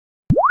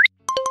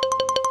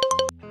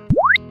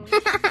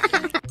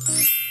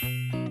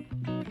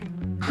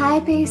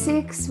Hi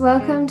P6,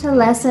 welcome to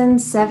lesson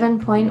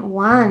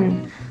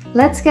 7.1.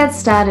 Let's get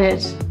started.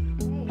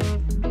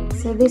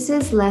 So this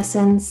is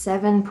lesson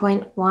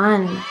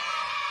 7.1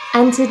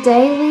 and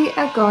today we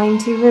are going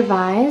to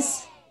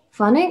revise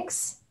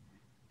phonics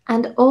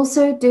and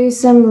also do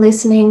some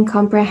listening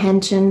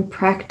comprehension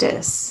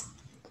practice.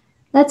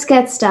 Let's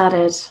get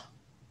started.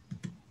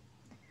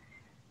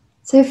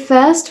 So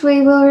first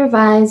we will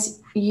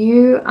revise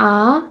you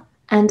are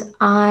and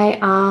I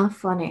are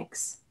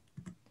phonics.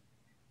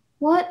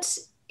 What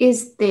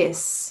is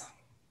this?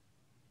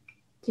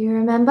 Do you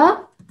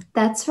remember?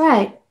 That's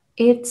right.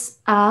 It's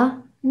a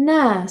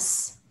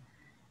nurse.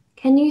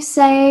 Can you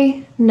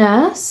say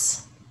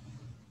nurse?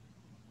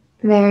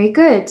 Very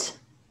good.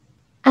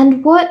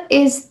 And what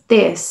is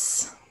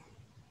this?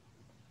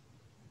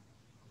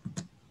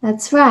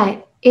 That's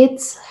right.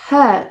 It's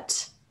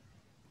hurt.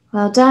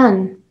 Well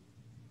done.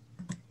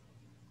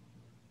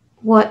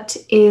 What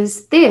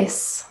is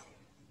this?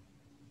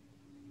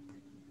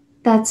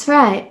 That's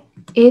right.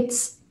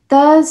 It's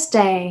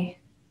Thursday.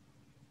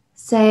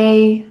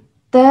 Say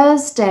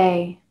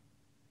Thursday.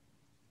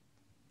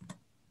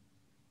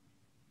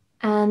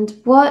 And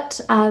what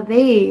are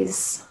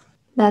these?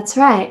 That's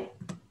right.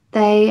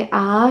 They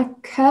are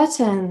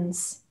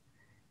curtains.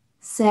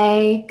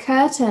 Say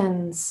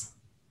curtains.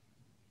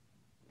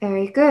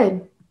 Very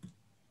good.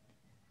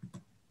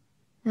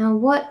 Now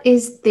what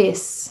is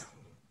this?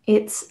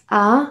 It's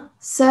a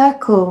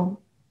circle.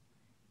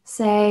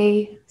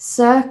 Say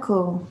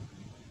circle.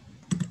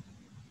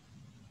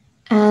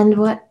 And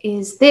what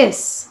is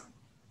this?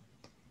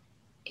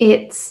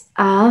 It's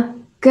a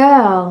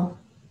girl.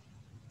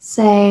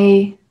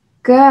 Say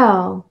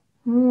girl.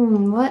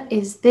 What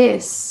is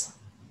this?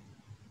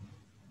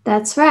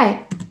 That's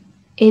right.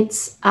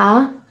 It's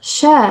a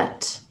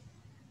shirt.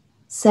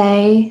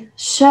 Say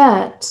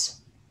shirt.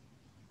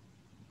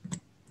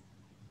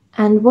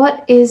 And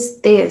what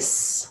is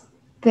this?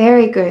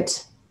 Very good.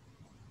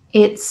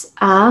 It's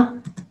a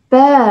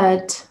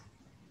bird.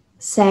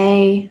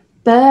 Say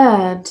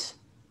bird.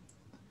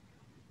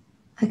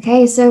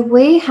 Okay, so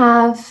we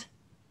have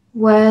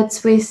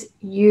words with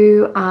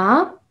you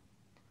are,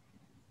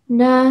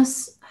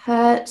 nurse,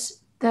 hurt,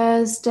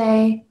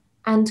 Thursday,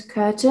 and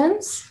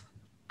curtains.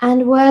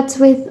 And words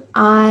with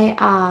I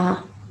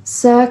are,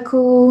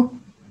 circle,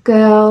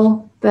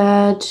 girl,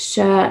 bird,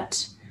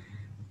 shirt.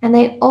 And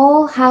they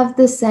all have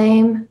the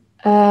same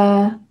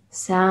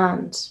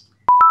sound.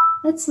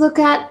 Let's look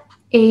at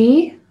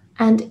E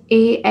and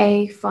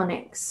EA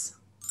phonics.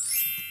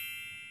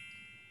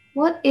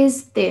 What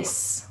is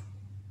this?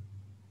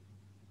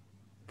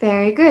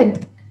 Very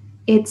good.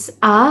 It's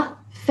a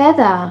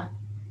feather.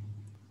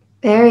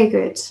 Very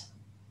good.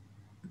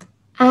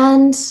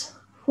 And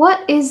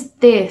what is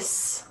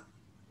this?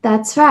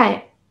 That's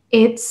right.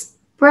 It's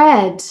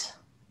bread.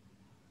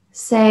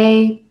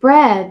 Say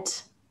bread.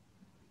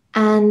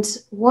 And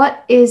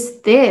what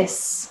is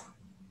this?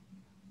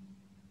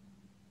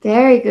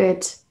 Very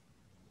good.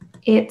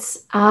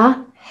 It's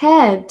a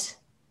head.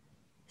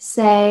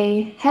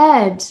 Say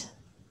head.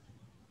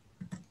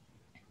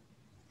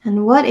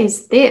 And what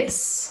is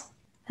this?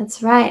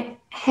 That's right,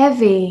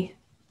 heavy.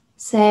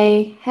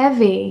 Say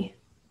heavy.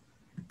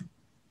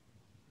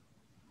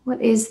 What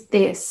is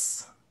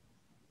this?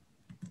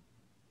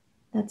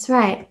 That's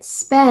right,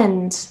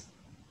 spend.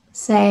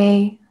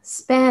 Say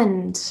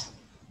spend.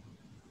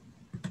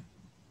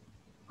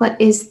 What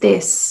is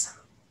this?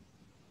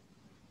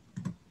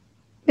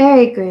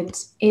 Very good.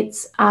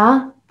 It's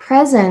a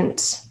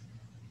present.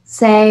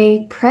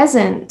 Say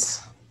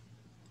present.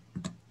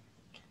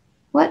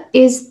 What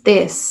is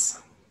this?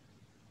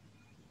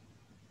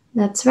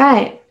 That's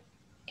right.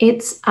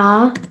 It's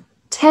a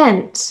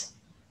tent.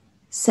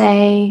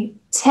 Say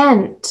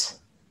tent.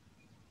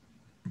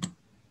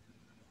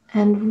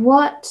 And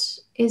what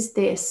is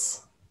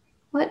this?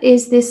 What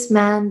is this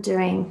man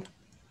doing?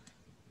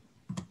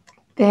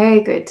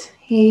 Very good.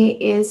 He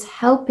is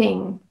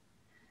helping.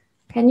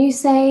 Can you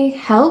say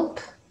help?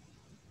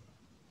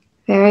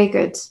 Very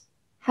good.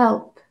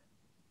 Help.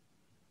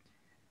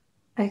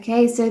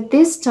 Okay, so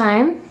this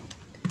time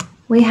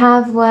we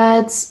have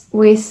words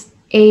with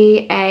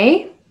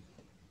EA,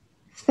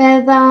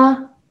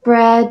 feather,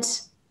 bread,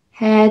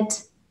 head,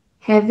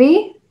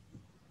 heavy,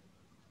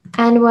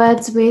 and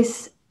words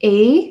with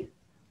E,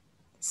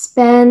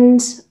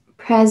 spend,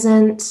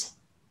 present,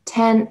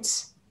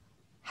 tent,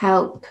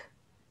 help,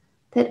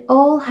 that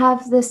all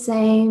have the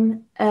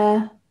same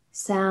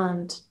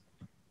sound.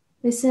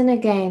 Listen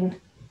again.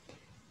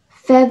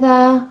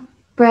 Feather,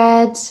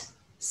 bread,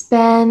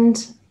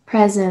 spend,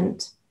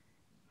 present,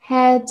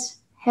 head,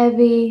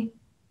 heavy,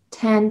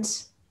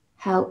 tent,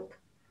 help.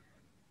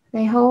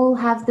 They all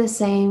have the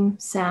same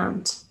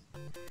sound.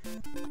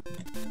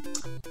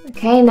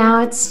 Okay,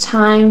 now it's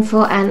time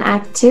for an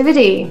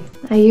activity.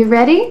 Are you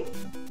ready?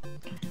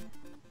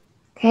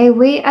 Okay,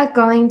 we are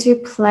going to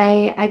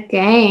play a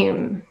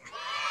game.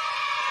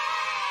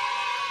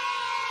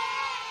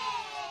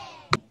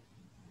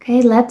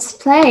 Okay, let's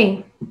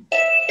play.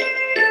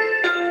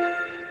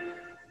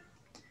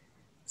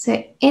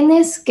 So in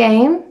this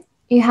game,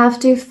 you have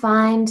to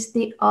find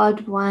the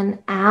odd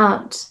one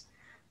out.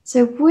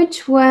 So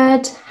which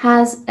word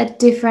has a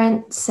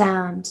different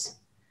sound?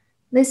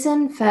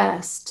 Listen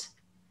first.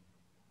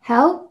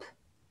 Help,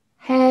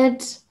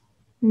 head,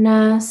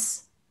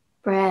 nurse,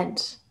 bread.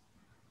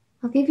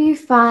 I'll give you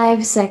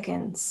 5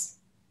 seconds.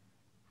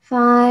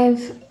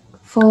 5,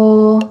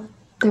 4,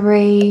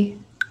 3,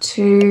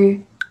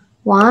 2,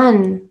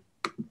 1.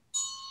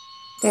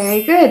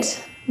 Very good.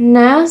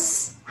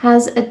 Nurse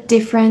has a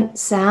different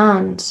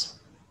sound.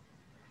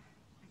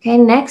 Okay,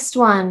 next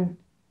one.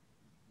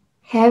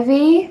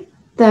 Heavy,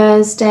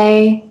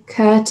 Thursday,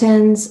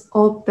 curtains,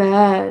 or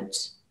bird.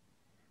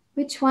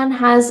 Which one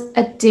has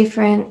a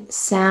different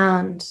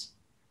sound?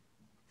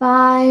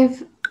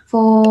 5,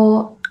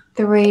 4,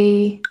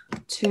 3,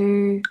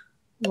 2,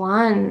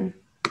 1.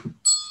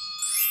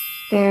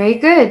 Very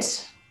good.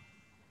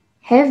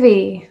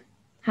 Heavy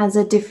has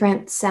a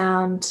different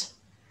sound.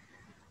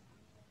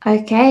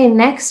 Okay,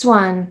 next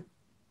one.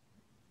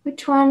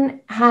 Which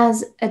one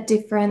has a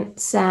different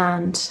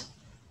sound?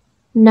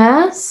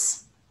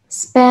 Nurse,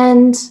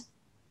 spend,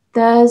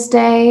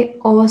 Thursday,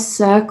 or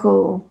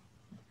circle?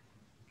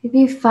 Give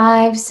you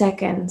 5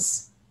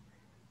 seconds.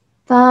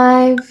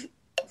 5,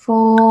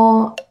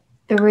 4,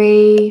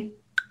 3,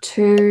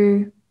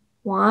 2,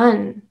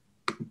 1.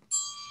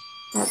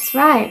 That's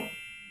right.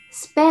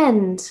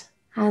 Spend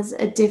has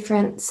a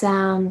different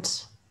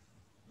sound.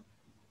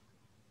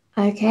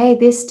 Okay,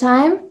 this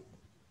time,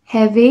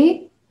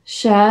 heavy,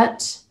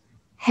 shirt,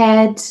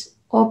 head,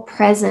 or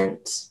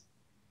present.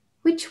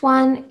 Which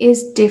one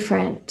is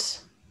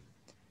different?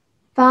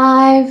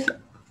 5,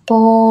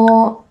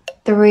 4,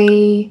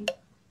 3,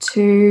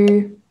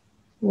 2,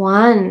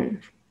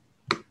 1.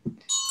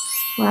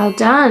 Well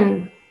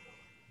done.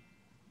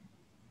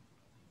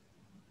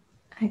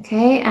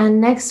 Okay,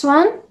 and next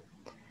one.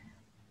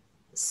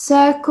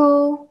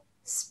 Circle,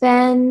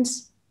 spend,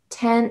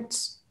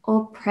 tent,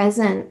 or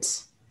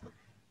present.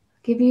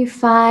 Give you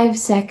 5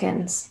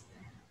 seconds.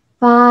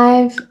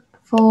 5,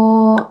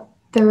 4,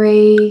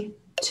 3,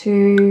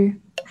 2,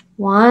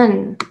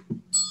 1.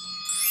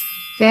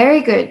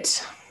 Very good.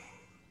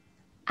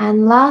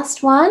 And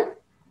last one.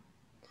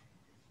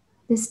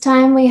 This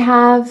time we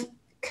have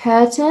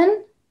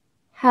curtain,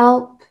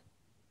 help,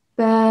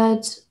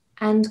 bird,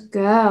 and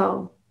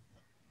girl.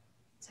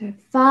 So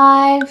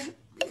 5,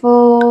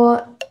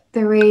 4,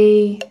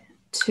 3,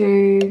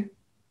 2,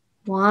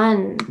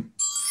 1.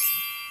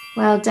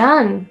 Well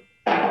done.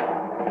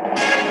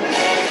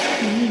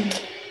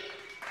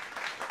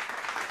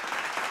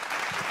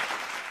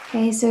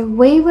 Okay, so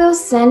we will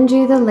send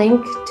you the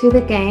link to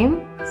the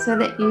game so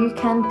that you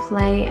can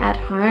play at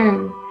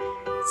home.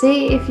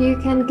 See if you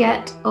can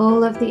get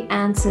all of the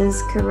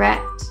answers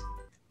correct.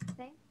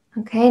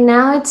 Okay,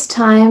 now it's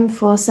time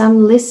for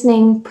some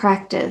listening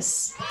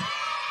practice.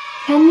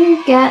 Can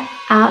you get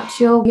out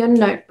your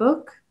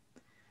notebook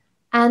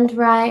and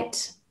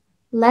write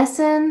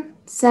lesson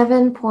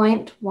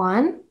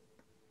 7.1,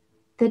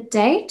 the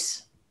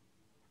date,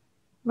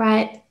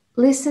 write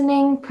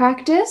listening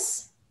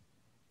practice,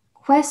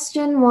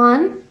 question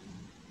 1,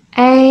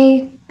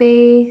 A,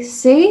 B,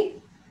 C,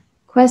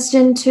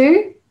 question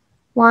 2,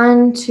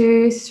 1,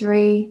 2,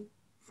 3,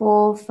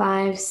 4,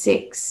 5,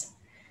 6.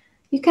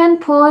 You can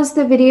pause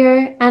the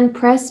video and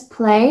press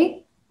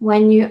play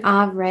when you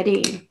are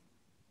ready.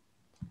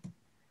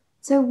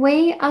 So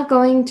we are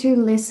going to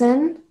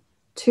listen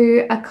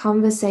to a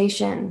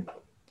conversation.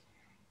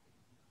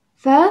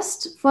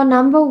 First, for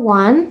number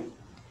 1,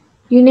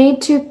 you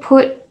need to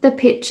put the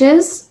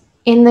pictures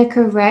in the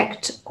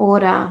correct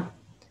order.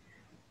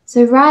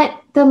 So write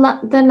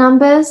the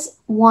numbers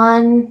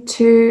 1,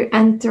 2,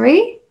 and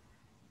 3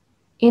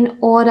 in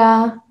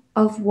order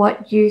of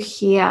what you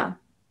hear.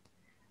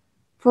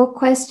 For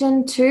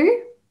question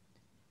 2,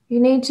 you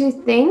need to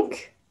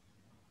think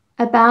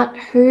about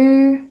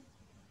who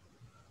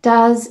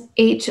does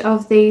each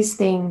of these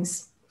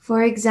things.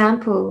 For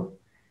example,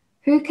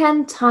 who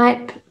can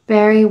type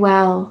very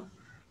well?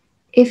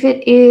 If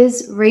it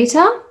is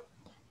Rita,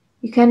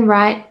 you can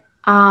write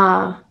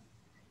R.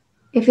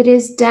 If it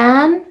is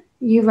Dan,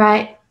 you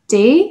write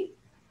D.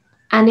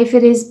 And if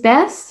it is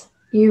Beth,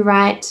 you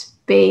write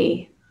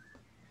B.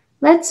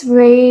 Let's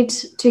read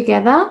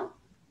together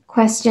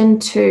question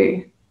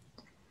 2.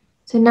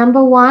 So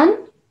number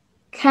 1,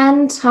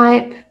 can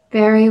type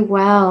very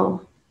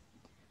well.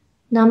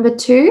 Number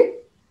 2,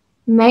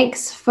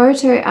 makes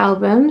photo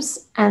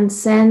albums and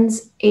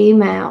sends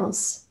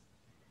emails.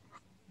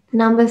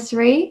 Number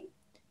 3,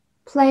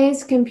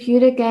 plays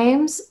computer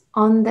games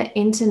on the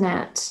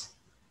internet.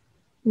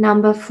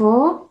 Number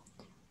 4,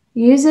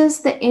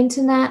 uses the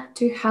internet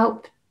to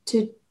help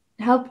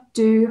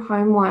do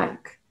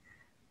homework.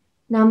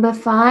 Number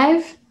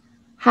 5,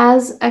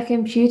 has a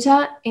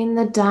computer in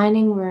the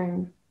dining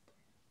room.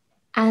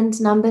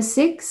 And number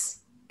 6,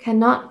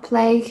 cannot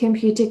play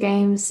computer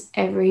games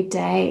every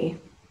day.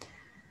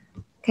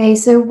 Okay,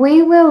 so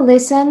we will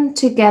listen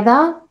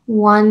together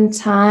one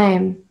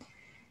time.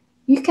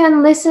 You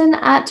can listen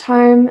at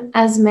home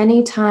as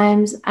many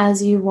times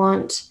as you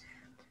want,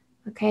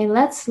 Okay,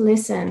 let's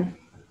listen.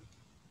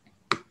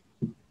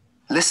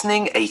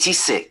 Listening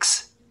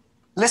 86.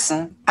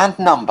 Listen and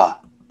number.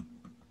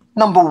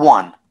 Number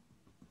 1.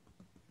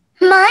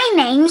 My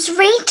name's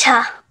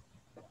Rita.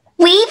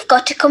 We've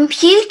got a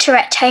computer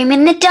at home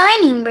in the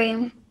dining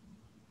room.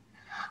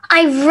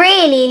 I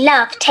really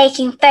love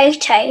taking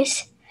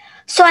photos,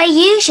 so I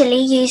usually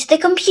use the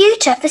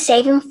computer for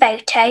saving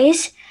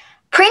photos,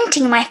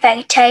 printing my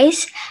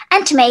photos,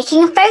 and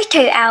making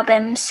photo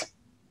albums.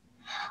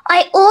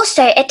 I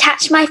also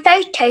attach my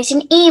photos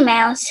in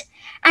emails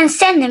and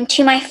send them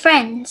to my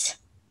friends.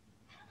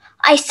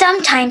 I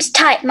sometimes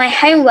type my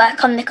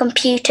homework on the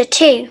computer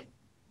too.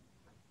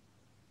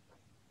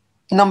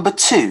 Number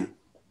 2.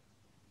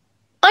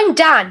 I'm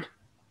Dan.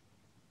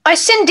 I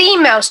send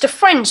emails to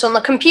friends on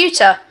the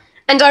computer,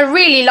 and I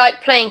really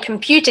like playing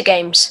computer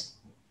games.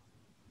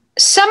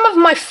 Some of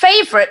my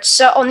favourites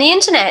are on the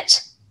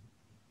internet.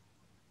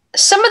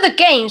 Some of the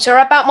games are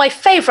about my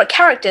favourite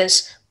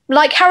characters,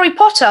 like Harry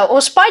Potter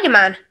or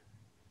Spider-Man.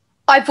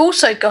 I've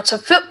also got a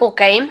football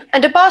game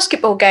and a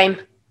basketball game.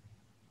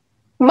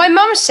 My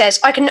mum says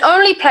I can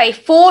only play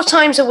 4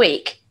 times a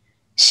week.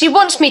 She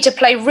wants me to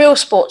play real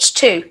sports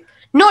too,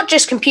 not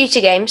just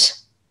computer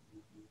games.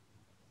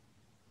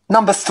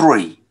 Number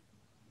 3.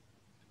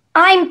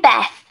 I'm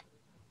Beth.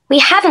 We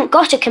haven't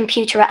got a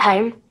computer at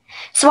home,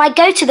 so I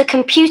go to the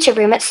computer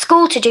room at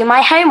school to do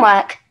my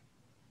homework.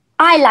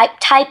 I like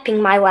typing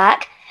my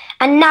work,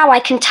 and now I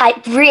can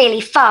type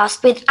really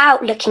fast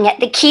without looking at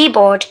the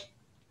keyboard.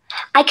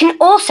 I can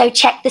also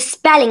check the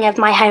spelling of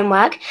my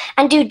homework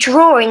and do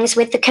drawings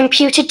with the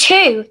computer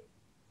too.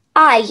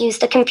 I use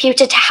the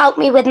computer to help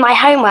me with my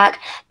homework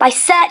by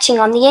searching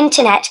on the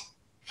internet.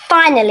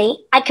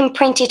 Finally, I can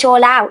print it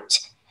all out.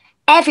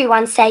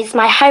 Everyone says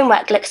my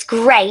homework looks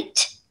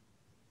great.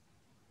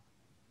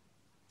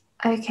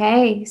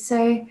 Okay,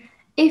 so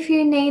if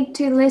you need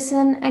to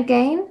listen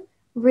again,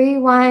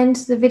 rewind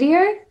the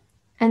video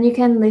and you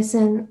can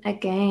listen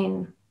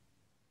again.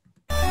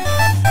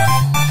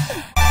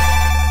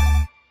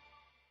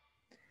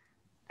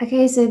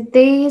 Okay, so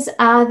these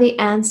are the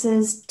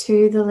answers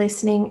to the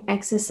listening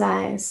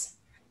exercise.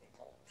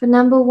 For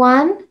number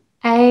 1,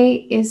 A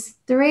is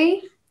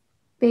 3,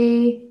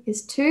 B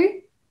is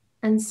 2,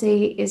 and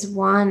C is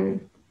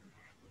 1.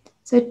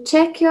 So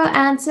check your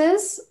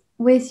answers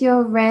with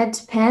your red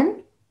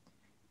pen,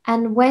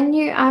 and when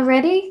you are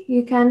ready,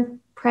 you can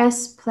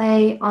press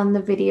play on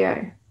the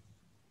video.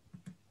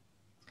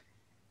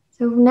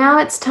 So now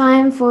it's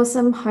time for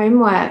some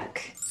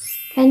homework.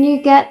 Can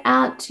you get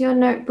out your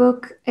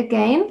notebook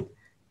again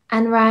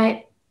and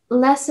write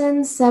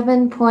lesson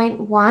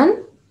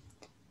 7.1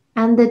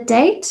 and the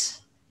date,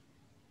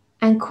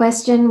 and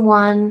question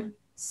 1,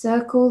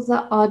 circle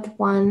the odd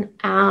one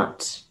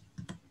out.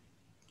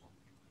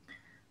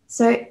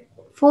 So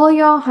for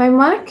your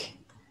homework,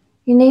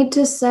 you need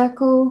to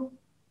circle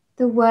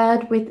the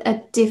word with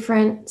a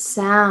different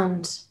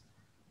sound.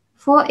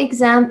 For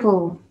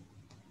example,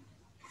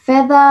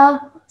 feather,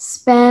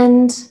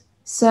 spend,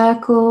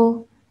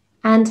 circle,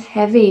 and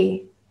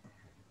heavy.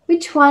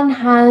 Which one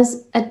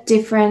has a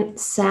different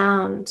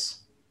sound?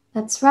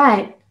 That's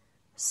right,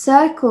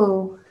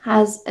 circle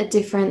has a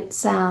different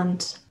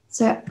sound.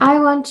 So I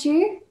want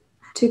you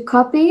to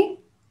copy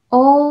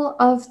all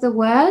of the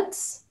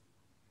words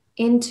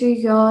into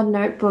your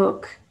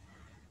notebook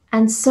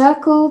and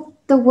circle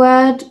the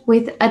word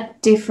with a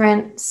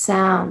different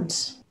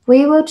sound.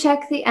 We will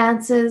check the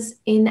answers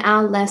in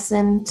our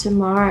lesson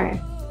tomorrow.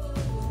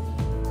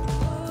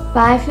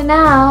 Bye for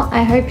now.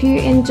 I hope you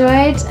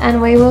enjoyed, and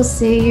we will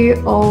see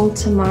you all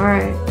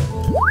tomorrow.